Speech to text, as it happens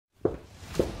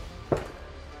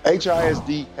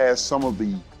HISD has some of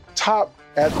the top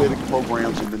athletic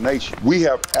programs in the nation. We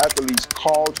have athletes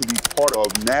called to be part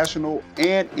of national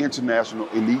and international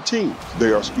elite teams.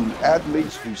 They are student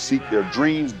athletes who seek their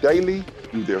dreams daily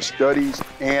through their studies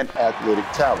and athletic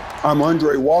talent. I'm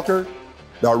Andre Walker,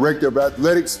 Director of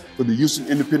Athletics for the Houston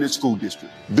Independent School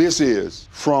District. This is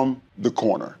From the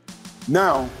Corner.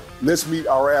 Now, let's meet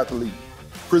our athlete.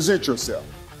 Present yourself.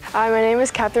 Hi, my name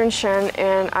is Shen,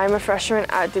 and I'm a freshman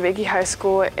at DeBakey High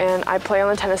School, and I play on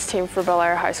the tennis team for Bel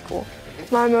Air High School.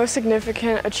 My most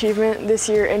significant achievement this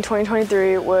year in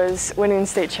 2023 was winning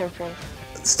state champion.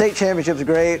 State championship's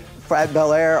great. At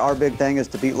Bel Air, our big thing is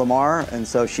to beat Lamar, and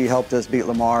so she helped us beat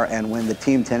Lamar and win the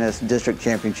team tennis district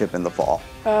championship in the fall.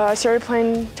 I started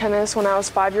playing tennis when I was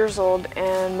 5 years old,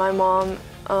 and my mom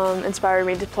inspired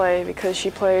me to play because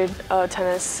she played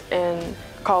tennis in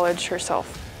college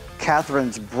herself.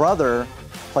 Catherine's brother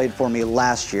played for me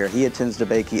last year. He attends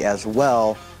DeBakey as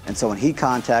well, and so when he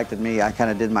contacted me, I kind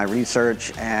of did my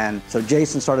research, and so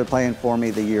Jason started playing for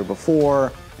me the year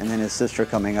before, and then his sister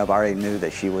coming up, I already knew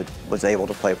that she was able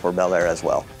to play for Bel Air as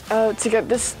well. To get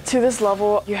to this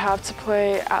level, you have to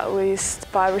play at least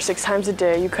 5 or 6 times a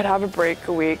day. You could have a break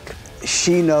a week.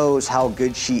 She knows how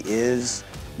good she is.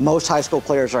 Most high school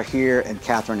players are here, and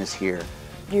Catherine is here.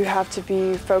 You have to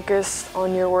be focused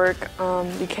on your work.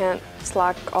 You can't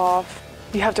slack off.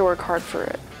 You have to work hard for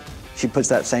it. She puts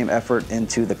that same effort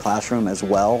into the classroom as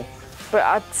well. But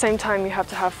at the same time, you have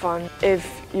to have fun. If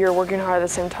you're working hard at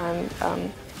the same time,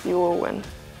 you will win.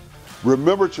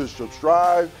 Remember to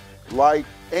subscribe, like,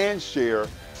 and share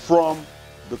From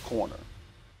the Corner.